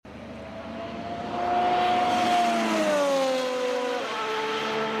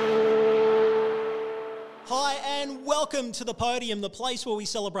welcome to the podium, the place where we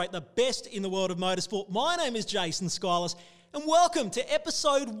celebrate the best in the world of motorsport. My name is Jason Skylas, and welcome to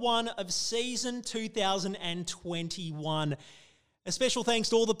episode 1 of season 2021. A special thanks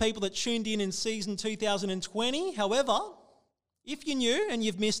to all the people that tuned in season 2020. However, if you're new and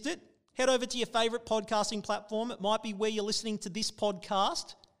you've missed it, head over to your favourite podcasting platform. It might be where you're listening to this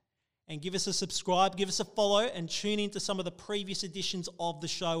podcast, and give us a subscribe, give us a follow, and tune into some of the previous editions of the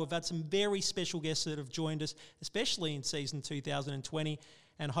show. We've had some very special guests that have joined us, especially in season 2020,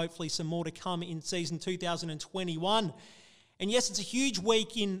 and hopefully some more to come in season 2021. And yes, it's a huge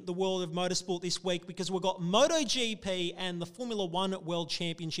week in the world of motorsport this week because we've got MotoGP and the Formula One World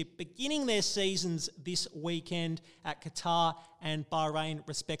Championship beginning their seasons this weekend at Qatar and Bahrain,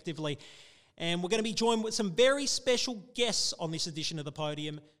 respectively. And we're going to be joined with some very special guests on this edition of the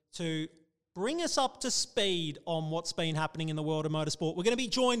podium to bring us up to speed on what's been happening in the world of motorsport. We're going to be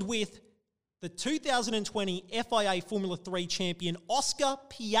joined with the 2020 FIA Formula 3 champion, Oscar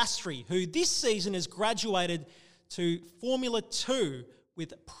Piastri, who this season has graduated to Formula 2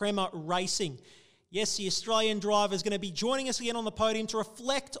 with Prema Racing. Yes, the Australian driver is going to be joining us again on the podium to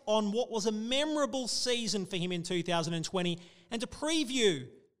reflect on what was a memorable season for him in 2020 and to preview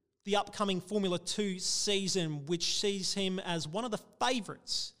the upcoming Formula 2 season, which sees him as one of the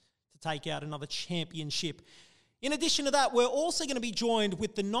favourites to take out another championship. In addition to that, we're also going to be joined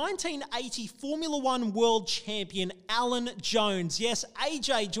with the 1980 Formula One World Champion, Alan Jones. Yes,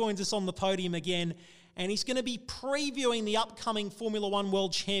 AJ joins us on the podium again, and he's going to be previewing the upcoming Formula One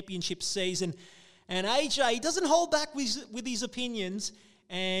World Championship season. And AJ doesn't hold back with his opinions,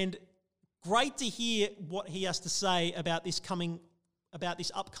 and great to hear what he has to say about this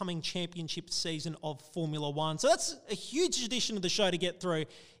upcoming championship season of Formula One. So that's a huge edition of the show to get through.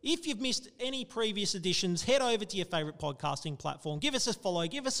 If you've missed any previous editions, head over to your favourite podcasting platform. Give us a follow,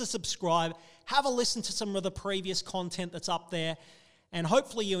 give us a subscribe, have a listen to some of the previous content that's up there, and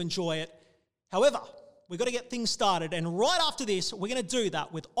hopefully you enjoy it. However, we've got to get things started, and right after this, we're going to do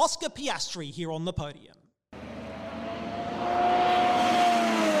that with Oscar Piastri here on the podium.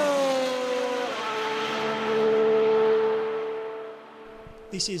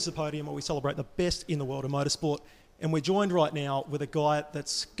 This is the podium where we celebrate the best in the world of motorsport, and we're joined right now with a guy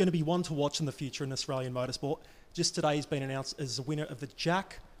that's going to be one to watch in the future in Australian motorsport. Just today he's been announced as the winner of the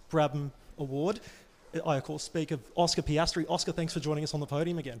Jack Brabham Award. I, of course, speak of Oscar Piastri. Oscar, thanks for joining us on the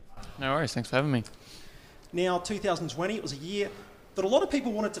podium again. No worries, thanks for having me. Now, 2020, it was a year that a lot of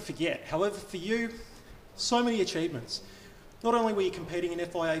people wanted to forget. However, for you, so many achievements. Not only were you competing in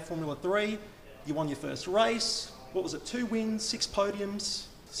FIA Formula 3, you won your first race. What was it, 2 wins, 6 podiums,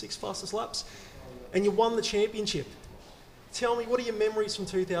 6 fastest laps, and you won the championship. Tell me, what are your memories from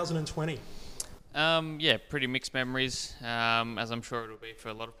 2020? Pretty mixed memories, as I'm sure it'll be for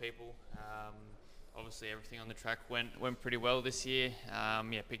a lot of people. Obviously, everything on the track went pretty well this year.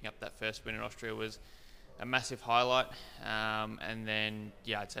 Picking up that first win in Austria was a massive highlight. And then,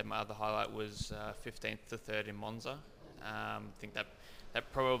 I'd say my other highlight was 15th to 3rd in Monza. I think that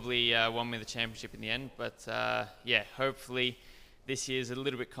probably won me the championship in the end. But hopefully this year's a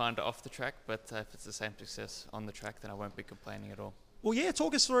little bit kinder off the track. But if it's the same success on the track, then I won't be complaining at all. Well,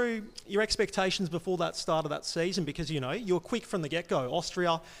 talk us through your expectations before that start of that season, because, you were quick from the get-go.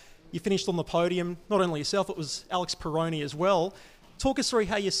 Austria, you finished on the podium. Not only yourself, it was Alex Peroni as well. Talk us through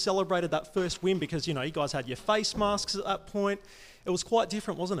how you celebrated that first win, because, you guys had your face masks at that point. It was quite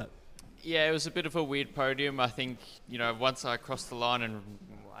different, wasn't it? Yeah, it was a bit of a weird podium. I think, once I crossed the line and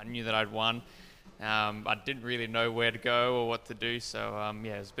I knew that I'd won, I didn't really know where to go or what to do. So,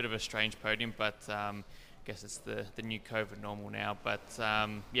 it was a bit of a strange podium, but I guess it's the new COVID normal now. But,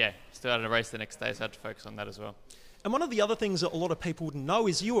 still had a race the next day, so I had to focus on that as well. And one of the other things that a lot of people wouldn't know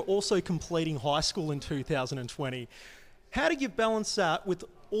is you were also completing high school in 2020. How did you balance that with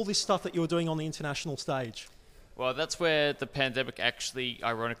all this stuff that you were doing on the international stage? Well, that's where the pandemic actually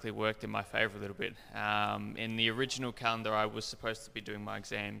ironically worked in my favour a little bit. In the original calendar, I was supposed to be doing my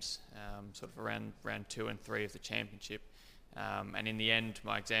exams sort of around round 2 and 3 of the championship. And in the end,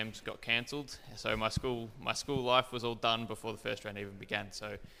 my exams got cancelled. So my school life was all done before the first round even began.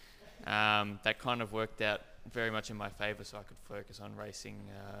 So that kind of worked out very much in my favour, so I could focus on racing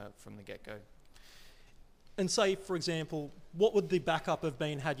from the get-go. And say, for example, what would the backup have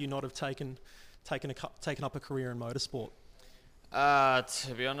been had you not have taken up a career in motorsport?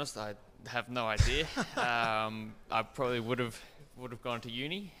 To be honest, I have no idea. I probably would have gone to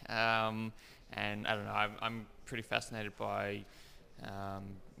uni, and I don't know. I'm pretty fascinated by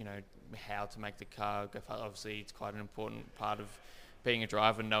how to make the car go fast. Obviously, it's quite an important part of being a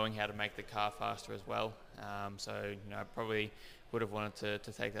driver, knowing how to make the car faster as well. I probably would have wanted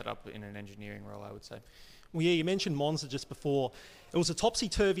to take that up in an engineering role, I would say. Well, yeah, you mentioned Monza just before. It was a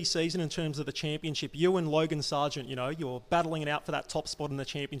topsy-turvy season in terms of the championship. You and Logan Sargent, you're battling it out for that top spot in the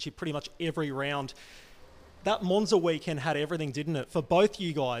championship pretty much every round. That Monza weekend had everything, didn't it, for both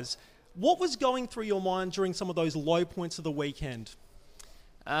you guys? What was going through your mind during some of those low points of the weekend?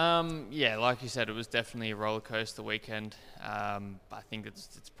 Yeah, like you said, it was definitely a roller coaster weekend. I think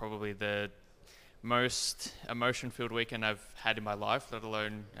it's probably the most emotion-filled weekend I've had in my life, let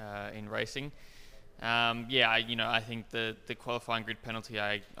alone in racing. I think the qualifying grid penalty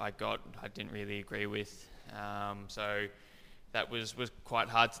I got, I didn't really agree with. So that was quite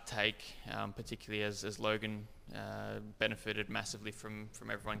hard to take, particularly as Logan benefited massively from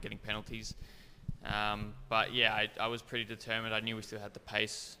everyone getting penalties. I was pretty determined. I knew we still had the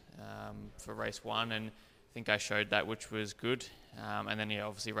pace for race 1, and I think I showed that, which was good. And then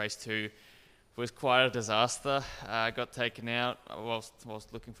obviously race 2 was quite a disaster. I got taken out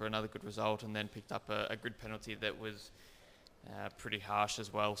whilst looking for another good result, and then picked up a grid penalty that was pretty harsh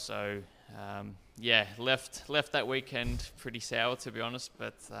as well. So left that weekend pretty sour, to be honest.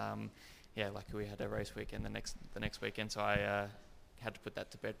 But luckily we had a race weekend the next weekend, so I had to put that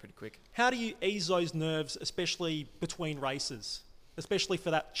to bed pretty quick. How do you ease those nerves, especially between races, especially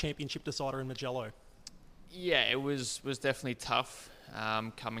for that championship decider in Mugello? Yeah, it was definitely tough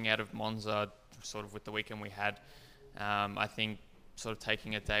coming out of Monza, sort of with the weekend we had. I think sort of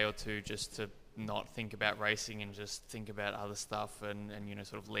taking a day or two just to not think about racing and just think about other stuff and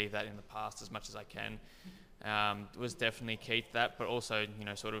sort of leave that in the past as much as I can was definitely key to that, but also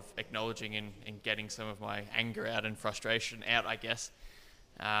sort of acknowledging and getting some of my anger out and frustration out, I guess,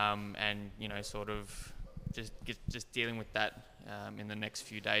 and sort of just dealing with that in the next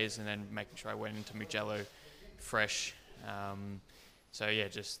few days, and then making sure I went into Mugello fresh.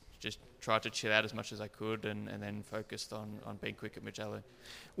 Just tried to chill out as much as I could, and then focused on being quick at Mugello.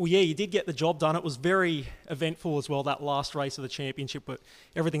 Well, yeah, you did get the job done. It was very eventful as well, that last race of the championship, but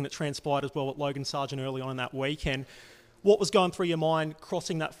everything that transpired as well with Logan Sargent early on in that weekend. What was going through your mind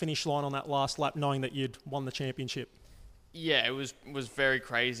crossing that finish line on that last lap, knowing that you'd won the championship? Yeah, it was very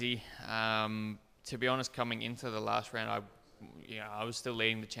crazy. To be honest, coming into the last round, I was still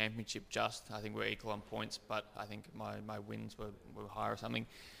leading the championship I think we're equal on points, but I think my wins were higher or something.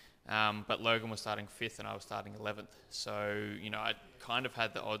 But Logan was starting 5th and I was starting 11th. So, I kind of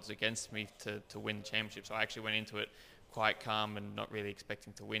had the odds against me to win the championship. So I actually went into it quite calm and not really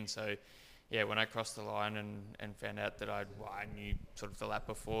expecting to win. So, yeah, when I crossed the line and found out that I knew sort of the lap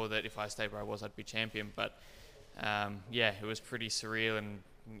before that if I stayed where I was, I'd be champion. But, it was pretty surreal and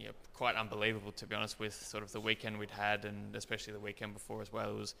quite unbelievable, to be honest, with sort of the weekend we'd had, and especially the weekend before as well.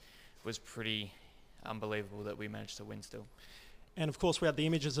 It was pretty unbelievable that we managed to win still. And of course, we had the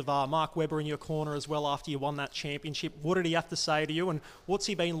images of Mark Webber in your corner as well after you won that championship. What did he have to say to you, and what's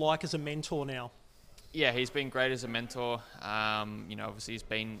he been like as a mentor now? Yeah, he's been great as a mentor. Obviously he's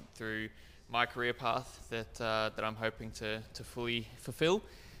been through my career path that I'm hoping to fully fulfill.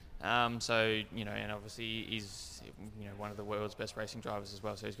 And obviously he's one of the world's best racing drivers as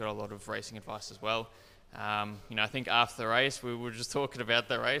well, so he's got a lot of racing advice as well. I think after the race, we were just talking about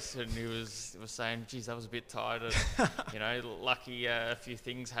the race, and he was saying, geez, that was a bit tired, and, lucky a few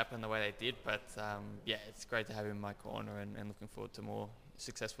things happened the way they did, but it's great to have him in my corner, and looking forward to more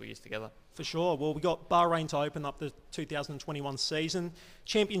successful years together. For sure. Well, we got Bahrain to open up the 2021 season.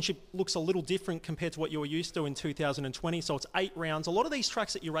 Championship looks a little different compared to what you were used to in 2020. So it's 8 rounds. A lot of these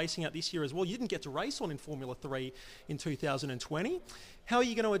tracks that you're racing at this year as well, you didn't get to race on in Formula 3 in 2020. How are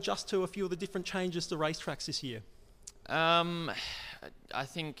you going to adjust to a few of the different changes to racetracks this year? I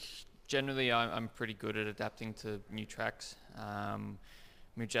think generally I'm pretty good at adapting to new tracks.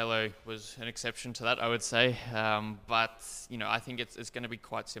 Mugello was an exception to that, I would say. But I think it's going to be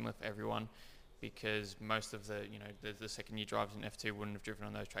quite similar for everyone, because most of the second-year drivers in F2 wouldn't have driven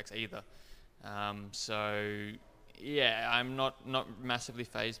on those tracks either. I'm not massively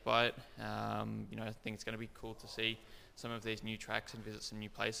fazed by it. I think it's going to be cool to see some of these new tracks and visit some new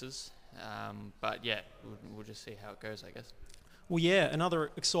places. We'll just see how it goes, I guess. Well, yeah, another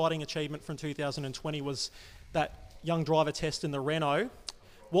exciting achievement from 2020 was that young driver test in the Renault.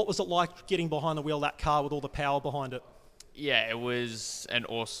 What was it like getting behind the wheel of that car with all the power behind it? Yeah, it was an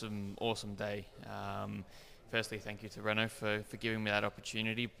awesome day. Firstly, thank you to Renault for giving me that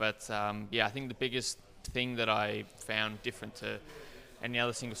opportunity. But I think the biggest thing that I found different to any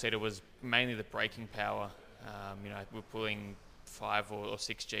other single-seater was mainly the braking power. We're pulling 5 or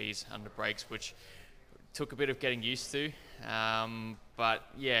 6 Gs under brakes, which took a bit of getting used to. When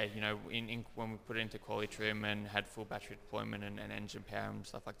we put it into quality trim and had full battery deployment and engine power and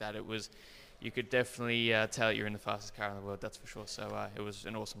stuff like that, you could definitely tell you're in the fastest car in the world, that's for sure. So it was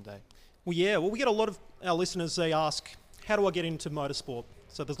an awesome day. Well, yeah. Well, we get a lot of our listeners, they ask, how do I get into motorsport?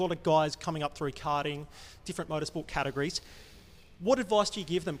 So there's a lot of guys coming up through karting, different motorsport categories. What advice do you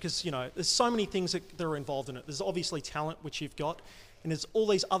give them? Because, there's so many things that are involved in it. There's obviously talent, which you've got, and there's all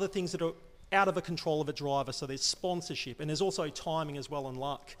these other things that are out of the control of a driver. So there's sponsorship, and there's also timing as well and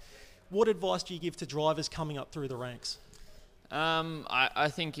luck. What advice do you give to drivers coming up through the ranks? I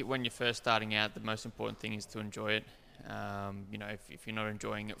think when you're first starting out, the most important thing is to enjoy it. If you're not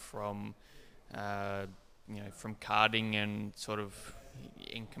enjoying it from karting and sort of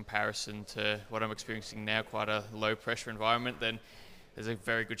in comparison to what I'm experiencing now, quite a low pressure environment, then there's a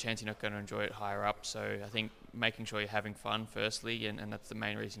very good chance you're not going to enjoy it higher up. So I think making sure you're having fun firstly, and that's the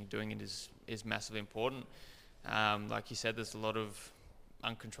main reason you're doing it, is massively important. Like you said, there's a lot of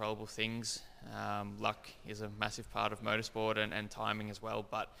uncontrollable things. Luck is a massive part of motorsport and timing as well,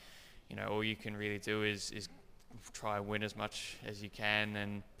 but all you can really do is try and win as much as you can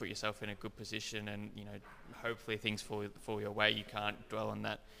and put yourself in a good position, and hopefully things fall your way. You can't dwell on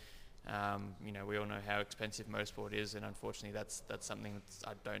that. We all know how expensive motorsport is, and unfortunately that's something that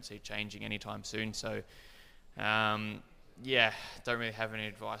I don't see changing anytime soon. So don't really have any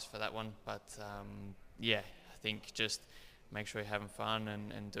advice for that one, but I think just make sure you're having fun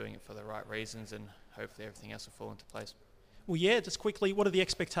and doing it for the right reasons, and hopefully everything else will fall into place. Well, yeah, just quickly, what are the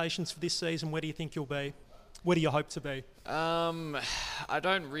expectations for this season? Where do you think you'll be? Where do you hope to be? I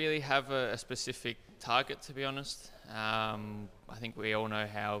don't really have a specific target, to be honest. I think we all know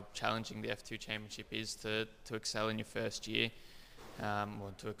how challenging the F2 Championship is to excel in your first year,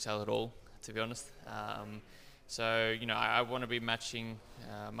 or to excel at all, to be honest. I want to be matching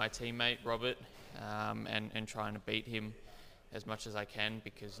my teammate, Robert, and trying to beat him as much as I can,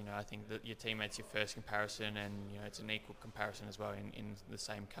 because I think that your teammate's your first comparison, and it's an equal comparison as well in the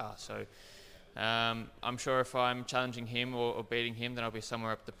same car. So I'm sure if I'm challenging him or beating him, then I'll be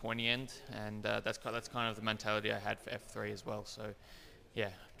somewhere up the pointy end, and that's kind of the mentality I had for F3 as well. So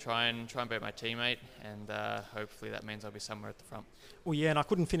try and beat my teammate, and hopefully that means I'll be somewhere at the front. Well, yeah, and I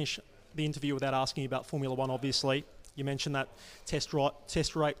couldn't finish the interview without asking you about Formula One. Obviously, you mentioned that test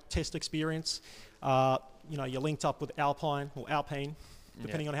experience. You're linked up with Alpine,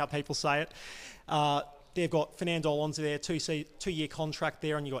 depending on how people say it. They've got Fernando Alonso there, 2-year contract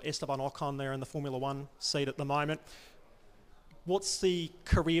there, and you've got Esteban Ocon there in the Formula One seat at the moment. What's the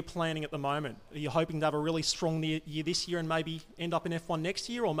career planning at the moment? Are you hoping to have a really strong year this year and maybe end up in F1 next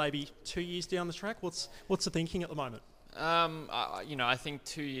year, or maybe 2 years down the track? What's the thinking at the moment? I think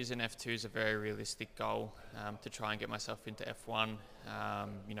 2 years in F2 is a very realistic goal, to try and get myself into F1.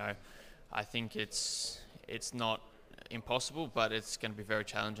 I think it's not impossible, but it's going to be very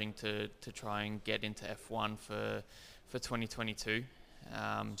challenging to try and get into F1 for 2022.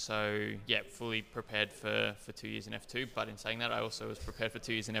 Fully prepared for 2 years in F2, but in saying that, I also was prepared for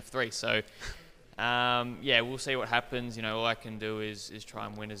 2 years in F3. So we'll see what happens. All I can do is try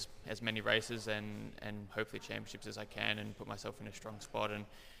and win as many races and hopefully championships as I can, and put myself in a strong spot, and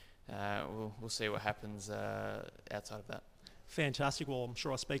we'll see what happens outside of that. Fantastic. Well, I'm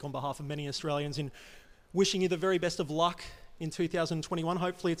sure I speak on behalf of many Australians in wishing you the very best of luck in 2021.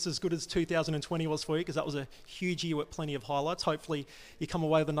 Hopefully it's as good as 2020 was for you, because that was a huge year with plenty of highlights. Hopefully you come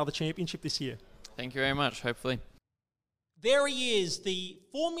away with another championship this year. Thank you very much, hopefully. There he is, the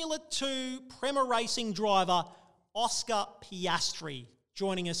Formula 2 Prema Racing driver, Oscar Piastri,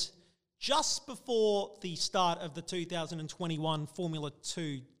 joining us just before the start of the 2021 Formula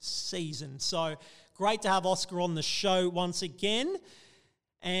 2 season. So great to have Oscar on the show once again.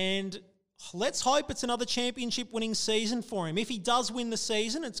 And let's hope it's another championship winning season for him. If he does win the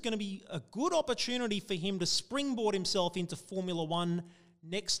season, it's going to be a good opportunity for him to springboard himself into Formula 1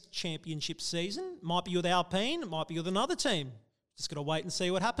 next championship season. Might be with Alpine, it might be with another team. Just got to wait and see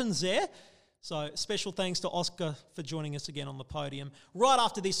what happens there. So special thanks to Oscar for joining us again on the podium. Right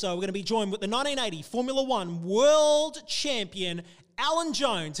after this, we're going to be joined with the 1980 Formula 1 World Champion, Alan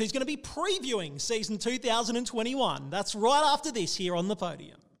Jones, who's going to be previewing season 2021. That's right after this here on the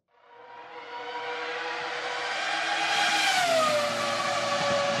podium.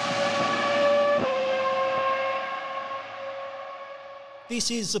 This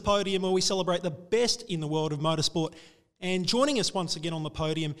is the podium where we celebrate the best in the world of motorsport. And joining us once again on the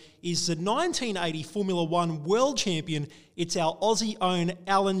podium is the 1980 Formula 1 World Champion. It's our Aussie own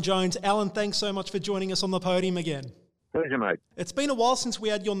Alan Jones. Alan, thanks so much for joining us on the podium again. Pleasure, mate. It's been a while since we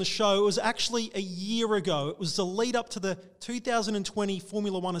had you on the show. It was actually a year ago. It was the lead up to the 2020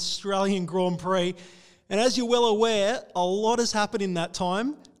 Formula 1 Australian Grand Prix. And as you're well aware, a lot has happened in that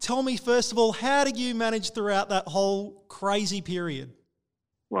time. Tell me, first of all, how did you manage throughout that whole crazy period?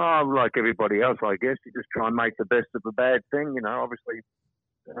 Well, like everybody else, I guess, you just try and make the best of a bad thing. Obviously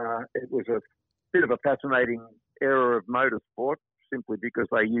it was a bit of a fascinating era of motorsport simply because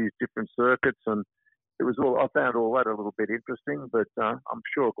they used different circuits, and I found all that a little bit interesting, but I'm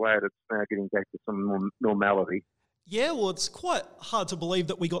sure glad it's now getting back to some normality. Yeah, well, it's quite hard to believe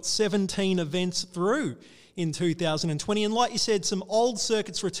that we got 17 events through in 2020. And like you said, some old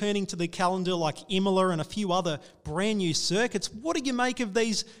circuits returning to the calendar like Imola and a few other brand new circuits. What do you make of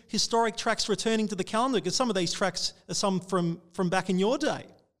these historic tracks returning to the calendar? Because some of these tracks are some from back in your day.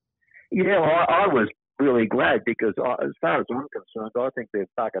 Yeah, well, I was really glad because as far as I'm concerned, I think they've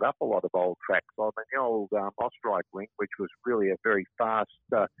bucketed up a lot of old tracks. I mean, the old Oscar Piastri, which was really a very fast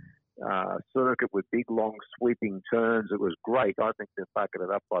circuit with big, long, sweeping turns. It was great. I think they've bucketed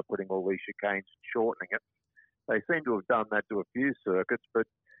it up by putting all these chicanes and shortening it. They seem to have done that to a few circuits, but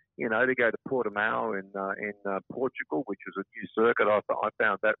to go to Portimao in Portugal, which is a new circuit, I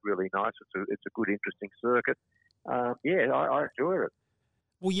found that really nice. It's a good, interesting circuit. I enjoyed it.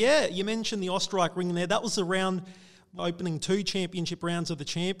 Well, yeah, you mentioned the Oostenrijk ring there. That was around opening 2 championship rounds of the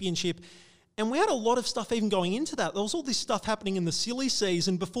championship. And we had a lot of stuff even going into that. There was all this stuff happening in the silly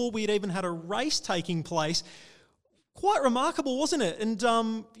season before we had even had a race taking place. Quite remarkable, wasn't it? And,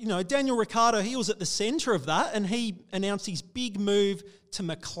 Daniel Ricciardo, he was at the centre of that, and he announced his big move to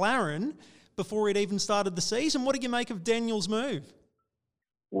McLaren before he'd even started the season. What did you make of Daniel's move?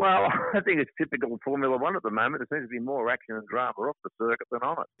 Well, I think it's typical of Formula One at the moment. There seems to be more action and drama off the circuit than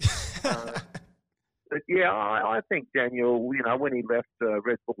on it. But yeah, I think Daniel, when he left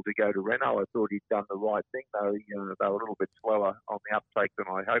Red Bull to go to Renault, I thought he'd done the right thing. They were a little bit slower on the uptake than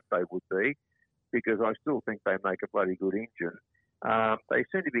I hoped they would be, because I still think they make a bloody good engine. They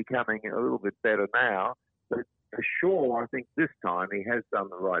seem to be coming a little bit better now, but for sure, I think this time he has done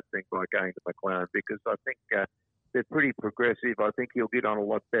the right thing by going to McLaren, because I think they're pretty progressive. I think he'll get on a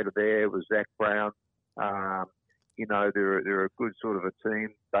lot better there with Zach Brown. They're a good sort of a team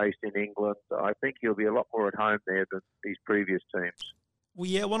based in England. I think he'll be a lot more at home there than these previous teams. Well,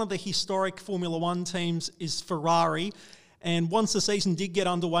 yeah, one of the historic Formula One teams is Ferrari. And once the season did get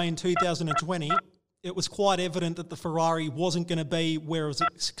underway in 2020, it was quite evident that the Ferrari wasn't going to be where it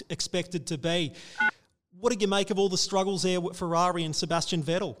was expected to be. What did you make of all the struggles there with Ferrari and Sebastian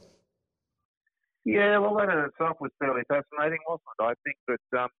Vettel? Yeah, well, that in itself was fairly fascinating, wasn't it? I think that,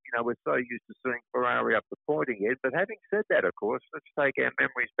 we're so used to seeing Ferrari up the pointing edge. But having said that, of course, let's take our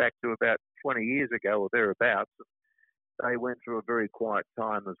memories back to about 20 years ago or thereabouts. They went through a very quiet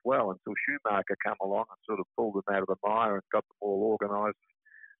time as well until Schumacher came along and sort of pulled them out of the mire and got them all organised,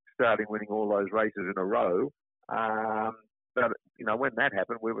 starting winning all those races in a row. But when that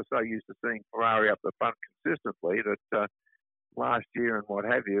happened, we were so used to seeing Ferrari up the front consistently that last year and what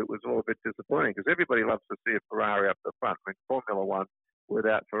have you, it was all a bit disappointing, because everybody loves to see a Ferrari up the front. I mean, Formula One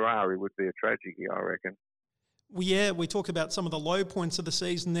without Ferrari would be a tragedy, I reckon. Well, yeah, we talked about some of the low points of the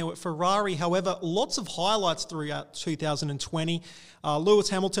season there with Ferrari. However, lots of highlights throughout 2020. Lewis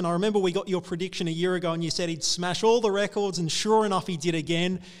Hamilton, I remember we got your prediction a year ago and you said he'd smash all the records, and sure enough, he did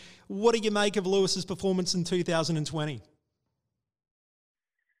again. What do you make of Lewis's performance in 2020?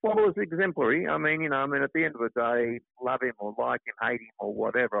 Well, it was exemplary. I mean, at the end of the day, love him or like him, hate him or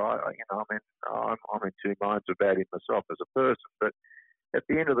whatever. I'm in two minds about him myself as a person, but at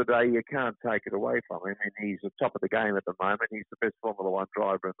the end of the day, you can't take it away from him. And he's the top of the game at the moment. He's the best Formula One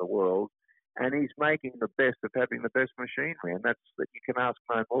driver in the world, and he's making the best of having the best machinery, and you can ask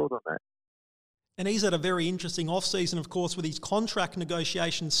no more than that. And he's had a very interesting off-season, of course, with his contract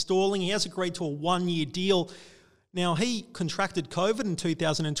negotiations stalling. He has agreed to a 1-year deal. Now, he contracted COVID in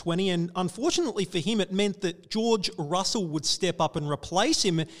 2020, and unfortunately for him, it meant that George Russell would step up and replace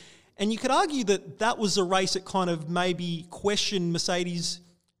him. And you could argue that was a race that kind of maybe questioned Mercedes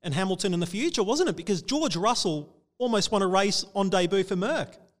and Hamilton in the future, wasn't it? Because George Russell almost won a race on debut for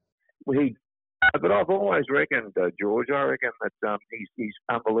Merck. Well, but I've always reckoned, George, I reckon that he's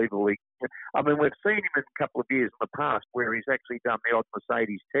unbelievably... I mean, we've seen him in a couple of years in the past where he's actually done the odd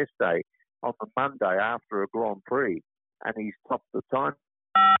Mercedes test day on the Monday after a Grand Prix, and he's topped the time.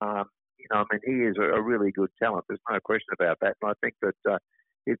 He is a really good talent. There's no question about that. And I think that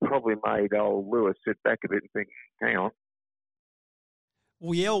it probably made old Lewis sit back a bit and think, hang on.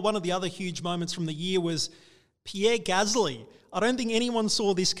 Well, yeah, one of the other huge moments from the year was Pierre Gasly. I don't think anyone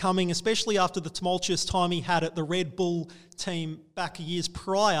saw this coming, especially after the tumultuous time he had at the Red Bull team back years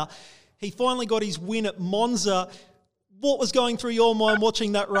prior. He finally got his win at Monza. What was going through your mind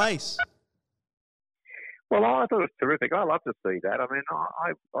watching that race? Well, I thought it was terrific. I love to see that. I mean,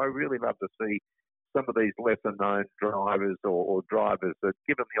 I really love to see some of these lesser-known drivers or drivers that,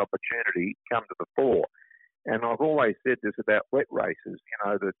 given the opportunity, come to the fore. And I've always said this about wet races,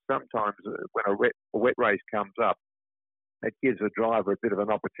 that sometimes when a wet race comes up, it gives a driver a bit of an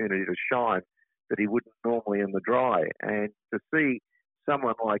opportunity to shine that he wouldn't normally in the dry. And to see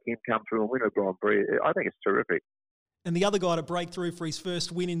someone like him come through and win a Grand Prix, I think it's terrific. And the other guy to break through for his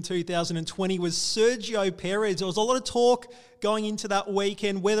first win in 2020 was Sergio Perez. There was a lot of talk going into that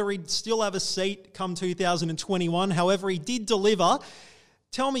weekend whether he'd still have a seat come 2021. However, he did deliver.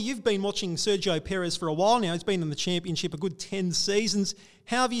 Tell me, you've been watching Sergio Perez for a while now. He's been in the championship a good 10 seasons.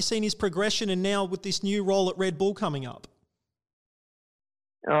 How have you seen his progression, and now with this new role at Red Bull coming up?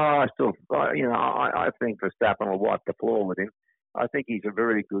 I think Verstappen will wipe the floor with him. I think he's a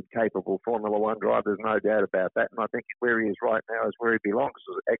very good, capable Formula One driver. There's no doubt about that. And I think where he is right now is where he belongs.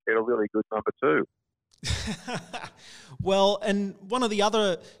 Actually, a really good number 2. Well, and one of the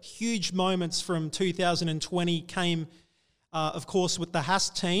other huge moments from 2020 came, of course, with the Haas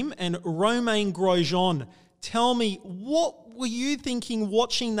team and Romain Grosjean. Tell me, what were you thinking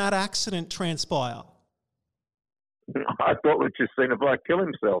watching that accident transpire? I thought we'd just seen a bloke kill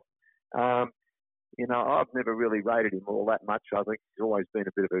himself. I've never really rated him all that much. I think he's always been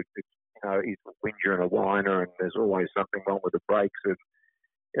a bit of he's a whinger and a whiner, and there's always something wrong with the brakes, and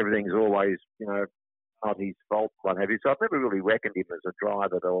everything's always, not his fault, what have you. So I've never really reckoned him as a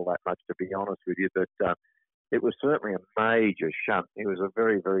driver all that much, to be honest with you. But it was certainly a major shunt. He was a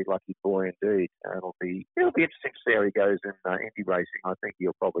very, very lucky boy indeed. And it'll be interesting to see how he goes in Indy racing. I think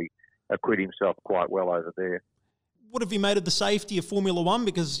he'll probably acquit himself quite well over there. What have you made of the safety of Formula One?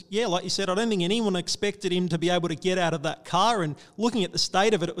 Because, like you said, I don't think anyone expected him to be able to get out of that car, and looking at the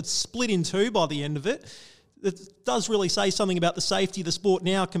state of it, it would split in two by the end of it. It does really say something about the safety of the sport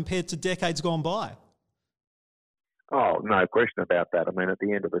now compared to decades gone by. Oh, no question about that. I mean, at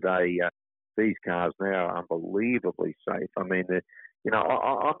the end of the day, these cars now are unbelievably safe. I mean, I'm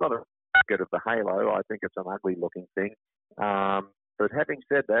not a fan of the halo. I think it's an ugly-looking thing. But having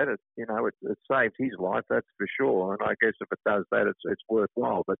said that, it saved his life, that's for sure. And I guess if it does that, it's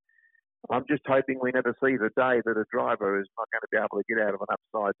worthwhile. But I'm just hoping we never see the day that a driver is not going to be able to get out of an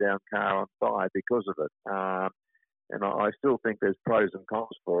upside-down car on fire because of it. And I still think there's pros and cons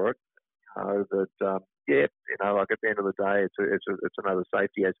for it. Like at the end of the day, it's another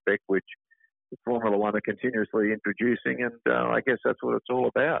safety aspect which Formula One are continuously introducing, and I guess that's what it's all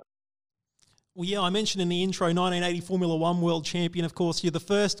about. Well, I mentioned in the intro, 1980 Formula One world champion. Of course, you're the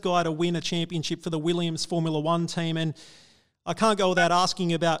first guy to win a championship for the Williams Formula One team. And I can't go without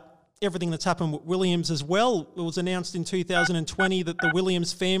asking about everything that's happened with Williams as well. It was announced in 2020 that the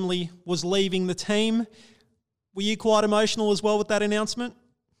Williams family was leaving the team. Were you quite emotional as well with that announcement?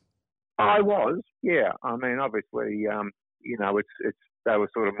 I was, yeah. I mean, obviously, they were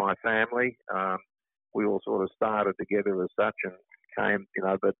sort of my family. We all sort of started together as such and came,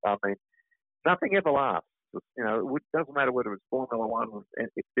 but I mean, nothing ever lasts. It doesn't matter whether it's Formula One,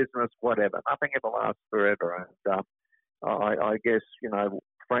 it's business, whatever. Nothing ever lasts forever. And I guess,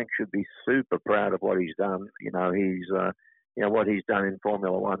 Frank should be super proud of what he's done. What he's done in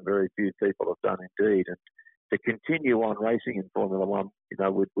Formula One, very few people have done indeed. And to continue on racing in Formula One,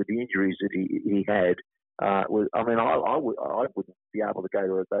 with the injuries that he had, I wouldn't be able to go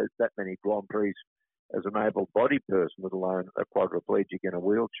to that many Grand Prix as an able-bodied person, let alone a quadriplegic in a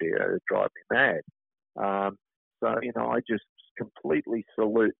wheelchair. It'd drive me mad. I just completely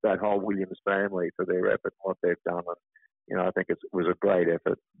salute that whole Williams family for their effort and what they've done. And, I think it was a great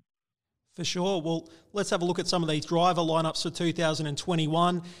effort. For sure. Well, let's have a look at some of these driver lineups for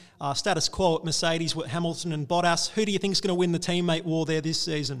 2021. Status quo at Mercedes with Hamilton and Bottas. Who do you think is going to win the teammate war there this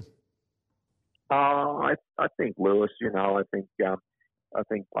season? I think Lewis. I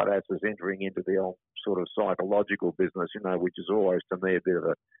think Bottas is entering into the old sort of psychological business, which is always to me a bit of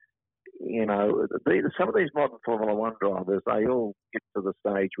a, some of these modern Formula One drivers, they all get to the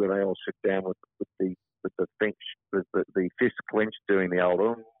stage where they all sit down with the fist clenched, doing the old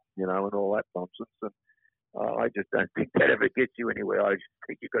and all that nonsense. And I just don't think that ever gets you anywhere. I just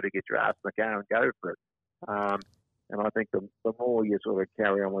think you've got to get your ass in the car and go for it. And I think the more you sort of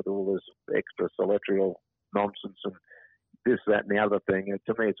carry on with all this extra celestial nonsense and this, that, and the other thing,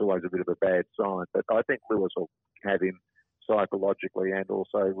 to me, it's always a bit of a bad sign. But I think Lewis will have him psychologically and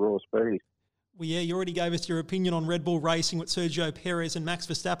also raw speed. Well, yeah, you already gave us your opinion on Red Bull Racing with Sergio Perez and Max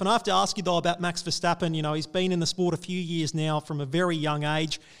Verstappen. I have to ask you, though, about Max Verstappen. He's been in the sport a few years now from a very young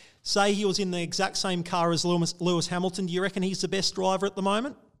age. Say he was in the exact same car as Lewis Hamilton. Do you reckon he's the best driver at the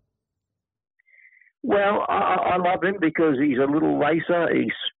moment? Well, I love him because he's a little racer.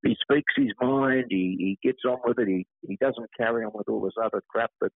 He speaks his mind. He gets on with it. He doesn't carry on with all this other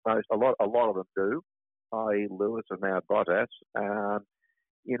crap that a lot of them do, i.e. Lewis and now Bottas.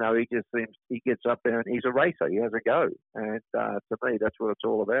 He just seems, he gets up there and he's a racer. He has a go. And to me, that's what it's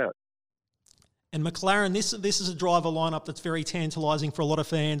all about. And McLaren, this is a driver lineup that's very tantalising for a lot of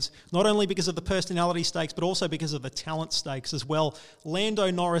fans, not only because of the personality stakes, but also because of the talent stakes as well.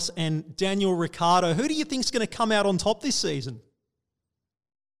 Lando Norris and Daniel Ricciardo. Who do you think is going to come out on top this season?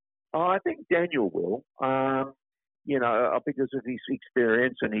 I think Daniel will, because of his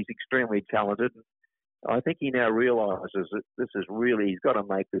experience, and he's extremely talented. I think he now realises that this is really, he's got to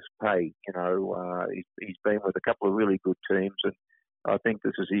make this pay. He's been with a couple of really good teams, and I think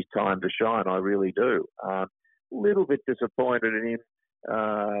this is his time to shine. I really do. A little bit disappointed in him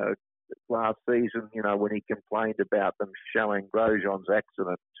last season, when he complained about them showing Grosjean's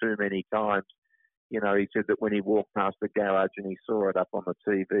accident too many times. He said that when he walked past the garage and he saw it up on the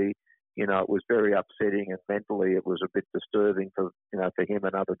TV, it was very upsetting, and mentally it was a bit disturbing for him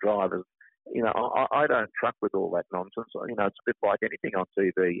and other drivers. I don't truck with all that nonsense. It's a bit like anything on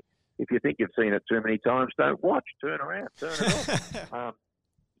TV. If you think you've seen it too many times, don't watch. Turn around. Turn it off.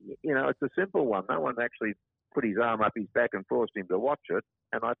 It's a simple one. No one actually put his arm up his back and forced him to watch it.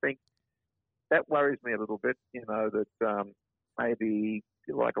 And I think that worries me a little bit, that maybe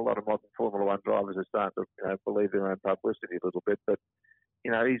like a lot of modern Formula One drivers are starting to believe their own publicity a little bit. But,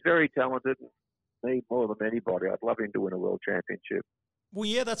 he's very talented and need more than anybody. I'd love him to win a world championship. Well,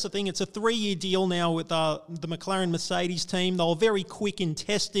 yeah, that's the thing. It's a 3-year deal now with the McLaren Mercedes team. They were very quick in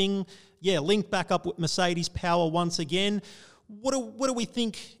testing. Yeah, linked back up with Mercedes power once again. What do we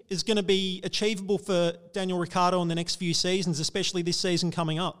think is going to be achievable for Daniel Ricciardo in the next few seasons, especially this season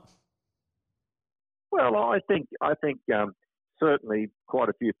coming up? Well, I think certainly quite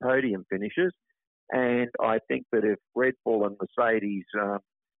a few podium finishes, and I think that if Red Bull and Mercedes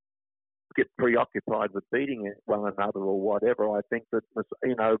get preoccupied with beating one another or whatever, I think that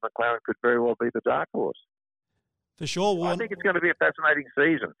McLaren could very well be the dark horse. For sure. Well, I think it's going to be a fascinating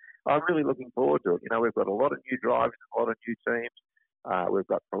season. I'm really looking forward to it. We've got a lot of new drivers, a lot of new teams. We've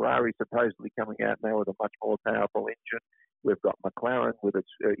got Ferrari supposedly coming out now with a much more powerful engine. We've got McLaren with its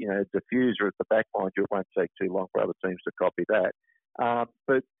diffuser at the back. Mind you, it won't take too long for other teams to copy that.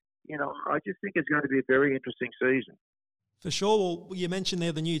 But I just think it's going to be a very interesting season. For sure. Well, you mentioned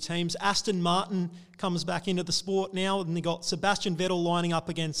there the new teams. Aston Martin comes back into the sport now, and they got Sebastian Vettel lining up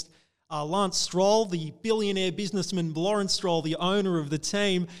against Lance Stroll, the billionaire businessman Lawrence Stroll, the owner of the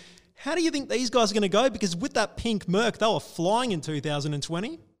team. How do you think these guys are going to go? Because with that pink Merc, they were flying in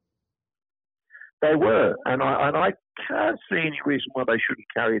 2020. They were, and I can't see any reason why they shouldn't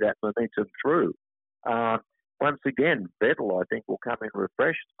carry that momentum through. Once again, Vettel, I think, will come in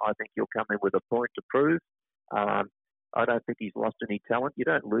refreshed. I think he'll come in with a point to prove. I don't think he's lost any talent. You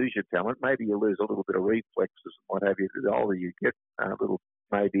don't lose your talent. Maybe you lose a little bit of reflexes and what have you. The older you get,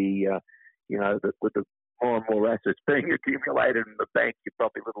 with the more and more assets being accumulated in the bank, you're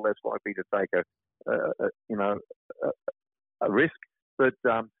probably a little less likely to take a risk. But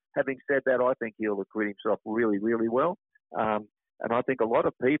having said that, I think he'll acquit himself really, really well. And I think a lot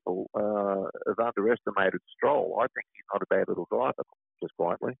of people have underestimated Stroll. I think he's not a bad little driver, just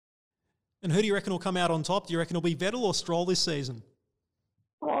quietly. And who do you reckon will come out on top? Do you reckon it'll be Vettel or Stroll this season?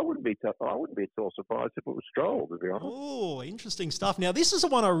 Well, I wouldn't be at all surprised if it was Stroll, to be honest. Oh, interesting stuff. Now, this is the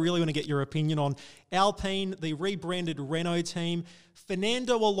one I really want to get your opinion on. Alpine, the rebranded Renault team.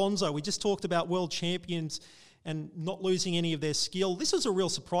 Fernando Alonso, we just talked about world champions and not losing any of their skill. This is a real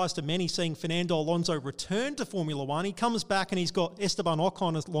surprise to many, seeing Fernando Alonso return to Formula One. He comes back and he's got Esteban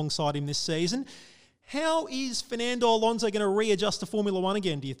Ocon alongside him this season. How is Fernando Alonso going to readjust to Formula One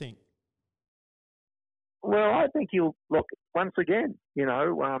again, do you think? Well, I think you'll look once again. You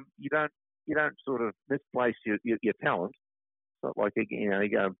don't sort of misplace your talent. It's not like you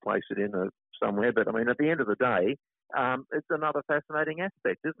go and place it in somewhere. But I mean, at the end of the day, it's another fascinating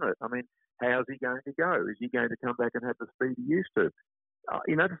aspect, isn't it? I mean, how's he going to go? Is he going to come back and have the speed he used to?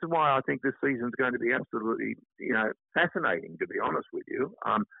 This is why I think this season's going to be absolutely, fascinating. To be honest with you,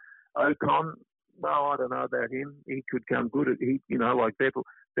 Ocon. Well, I don't know about him. He could come good at like Vettel.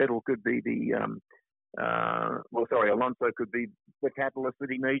 Vettel could be Alonso could be the catalyst that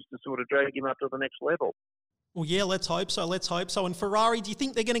he needs to sort of drag him up to the next level. Well, yeah, let's hope so. And Ferrari, do you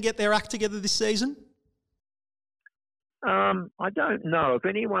think they're going to get their act together this season? I don't know. If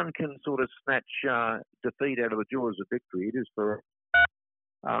anyone can sort of snatch defeat out of the jaws of victory, it is Ferrari.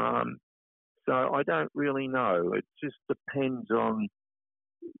 So I don't really know. It just depends on,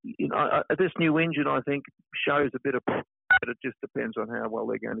 this new engine, I think, shows a bit of, but it just depends on how well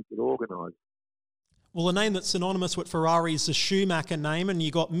they're going to get organised. Well, a name that's synonymous with Ferrari is the Schumacher name, and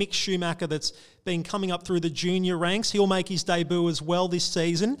you got Mick Schumacher that's been coming up through the junior ranks. He'll make his debut as well this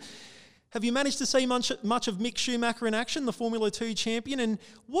season. Have you managed to see much of Mick Schumacher in action, the Formula 2 champion? And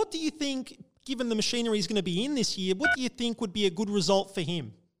what do you think, given the machinery he's going to be in this year, what do you think would be a good result for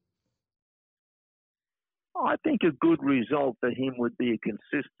him? I think a good result for him would be a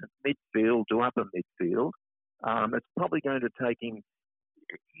consistent midfield to upper midfield. It's probably going to take him.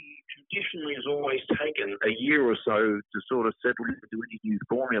 He traditionally has always taken a year or so to sort of settle into any new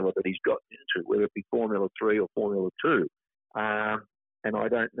formula that he's gotten into, whether it be Formula 3 or Formula 2. And I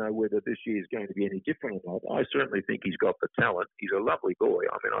don't know whether this year is going to be any different or not. I certainly think he's got the talent. He's a lovely boy.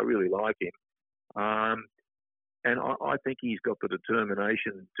 I mean, I really like him. And I think he's got the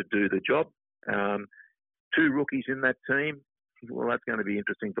determination to do the job. 2 rookies in that team, well, that's going to be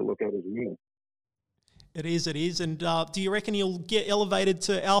interesting to look at as well. It is. And do you reckon he'll get elevated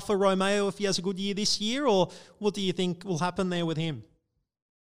to Alfa Romeo if he has a good year this year, or what do you think will happen there with him?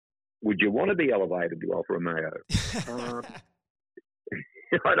 Would you want to be elevated to Alfa Romeo?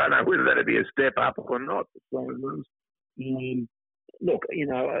 I don't know whether that'd be a step up or not. So, look,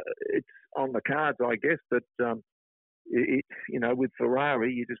 it's on the cards, I guess, but with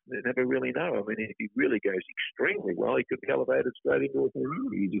Ferrari, you just never really know. I mean, if he really goes extremely well, he could be elevated straight into a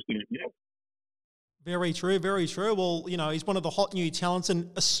Ferrari. You just don't know. Very true, very true. Well, he's one of the hot new talents,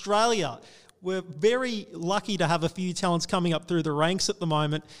 and Australia, we're very lucky to have a few talents coming up through the ranks at the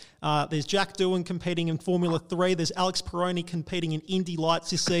moment. There's Jack Doohan competing in Formula 3. There's Alex Peroni competing in Indy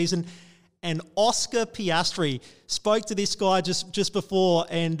Lights this season. And Oscar Piastri, spoke to this guy just before,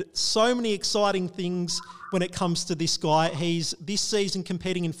 and so many exciting things when it comes to this guy. He's this season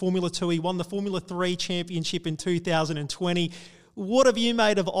competing in Formula 2. He won the Formula 3 championship in 2020. What have you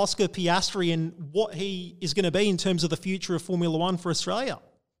made of Oscar Piastri and what he is going to be in terms of the future of Formula 1 for Australia?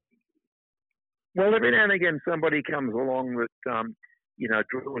 Well, every now and again, somebody comes along that,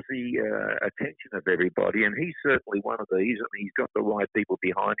 draws the attention of everybody, and he's certainly one of these. I mean, he's got the right people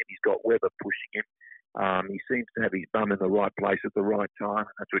behind him. He's got Webber pushing him. He seems to have his bum in the right place at the right time,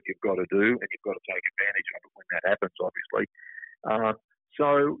 and that's what you've got to do, and you've got to take advantage of it when that happens, obviously.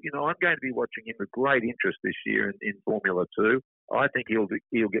 So, I'm going to be watching him with great interest this year in Formula 2. I think he'll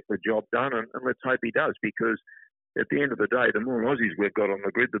get the job done, and let's hope he does, because at the end of the day, the more Aussies we've got on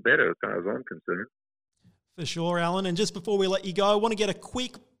the grid, the better, as far as I'm concerned. For sure, Alan. And just before we let you go, I want to get a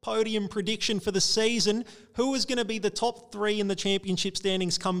quick podium prediction for the season. Who is going to be the top 3 in the championship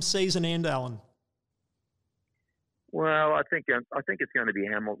standings come season end, Alan? Well, I think it's going to be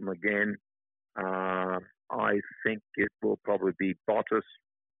Hamilton again. I think it will probably be Bottas.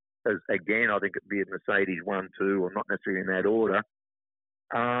 Again, I think it'd be a Mercedes 1, 2, or not necessarily in that order.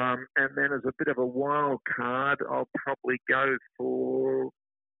 And then as a bit of a wild card, I'll probably go for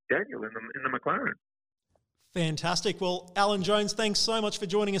Daniel in the McLaren. Fantastic. Well, Alan Jones, thanks so much for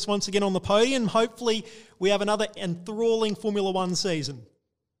joining us once again on the podium. Hopefully we have another enthralling Formula 1 season.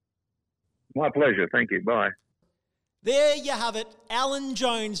 My pleasure. Thank you. Bye. There you have it. Alan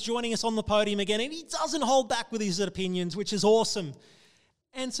Jones joining us on the podium again, and he doesn't hold back with his opinions, which is awesome.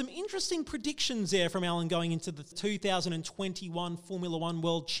 And some interesting predictions there from Alan going into the 2021 Formula 1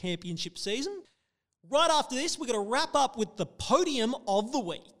 World Championship season. Right after this, we're going to wrap up with the podium of the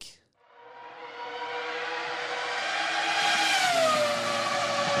week.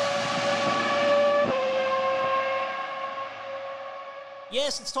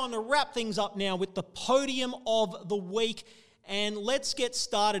 Yes, it's time to wrap things up now with the podium of the week. And let's get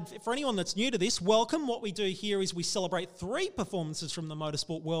started. For anyone that's new to this, welcome. What we do here is we celebrate 3 performances from the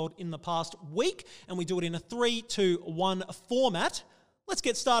motorsport world in the past week, and we do it in a 3-2-1 format. Let's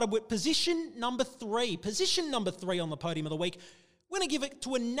get started with position number 3. Position number 3 on the podium of the week. We're going to give it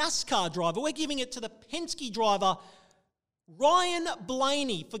to a NASCAR driver. We're giving it to the Penske driver, Ryan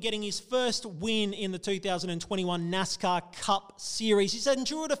Blaney, for getting his first win in the 2021 NASCAR Cup Series. He's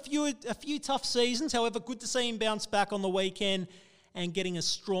endured a few tough seasons. However, good to see him bounce back on the weekend and getting a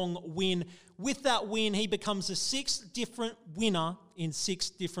strong win. With that win, he becomes the 6th different winner in 6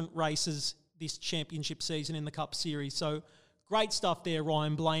 different races this championship season in the Cup Series. So great stuff there,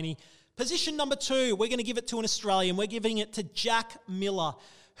 Ryan Blaney. Position number 2, we're going to give it to an Australian. We're giving it to Jack Miller,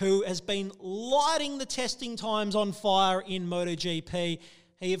 who has been lighting the testing times on fire in MotoGP.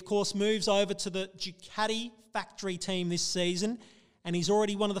 He, of course, moves over to the Ducati factory team this season, and he's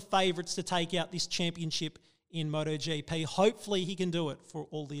already one of the favourites to take out this championship in MotoGP. Hopefully he can do it for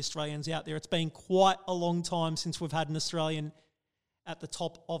all the Australians out there. It's been quite a long time since we've had an Australian at the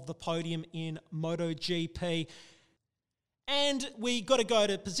top of the podium in MotoGP. And we got to go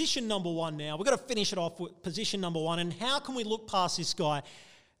to position number 1 now. We've got to finish it off with position number 1. And how can we look past this guy?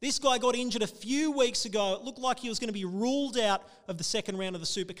 This guy got injured a few weeks ago. It looked like he was going to be ruled out of the second round of the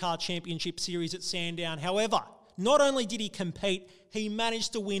Supercar Championship Series at Sandown. However, not only did he compete, he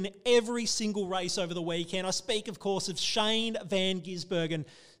managed to win every single race over the weekend. I speak, of course, of Shane van Gisbergen.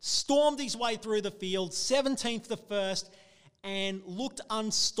 Stormed his way through the field, 17th to 1st, and looked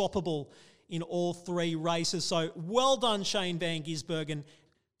unstoppable in all 3 races. So well done, Shane Van Gisbergen.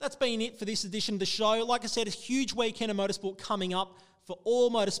 That's been it for this edition of the show. Like I said, a huge weekend of motorsport coming up for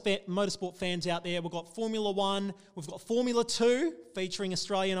all motorsport fans out there. We've got Formula 1, we've got Formula 2 featuring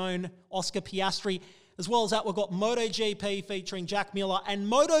Australian-owned Oscar Piastri. As well as that, we've got MotoGP featuring Jack Miller, and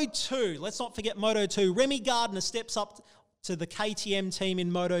Moto 2. Let's not forget Moto 2. Remy Gardner steps up to the KTM team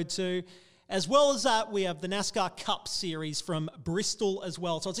in Moto 2. As well as that, we have the NASCAR Cup Series from Bristol as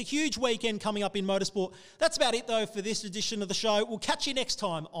well. So it's a huge weekend coming up in motorsport. That's about it, though, for this edition of the show. We'll catch you next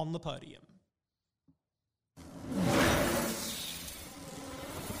time on the podium.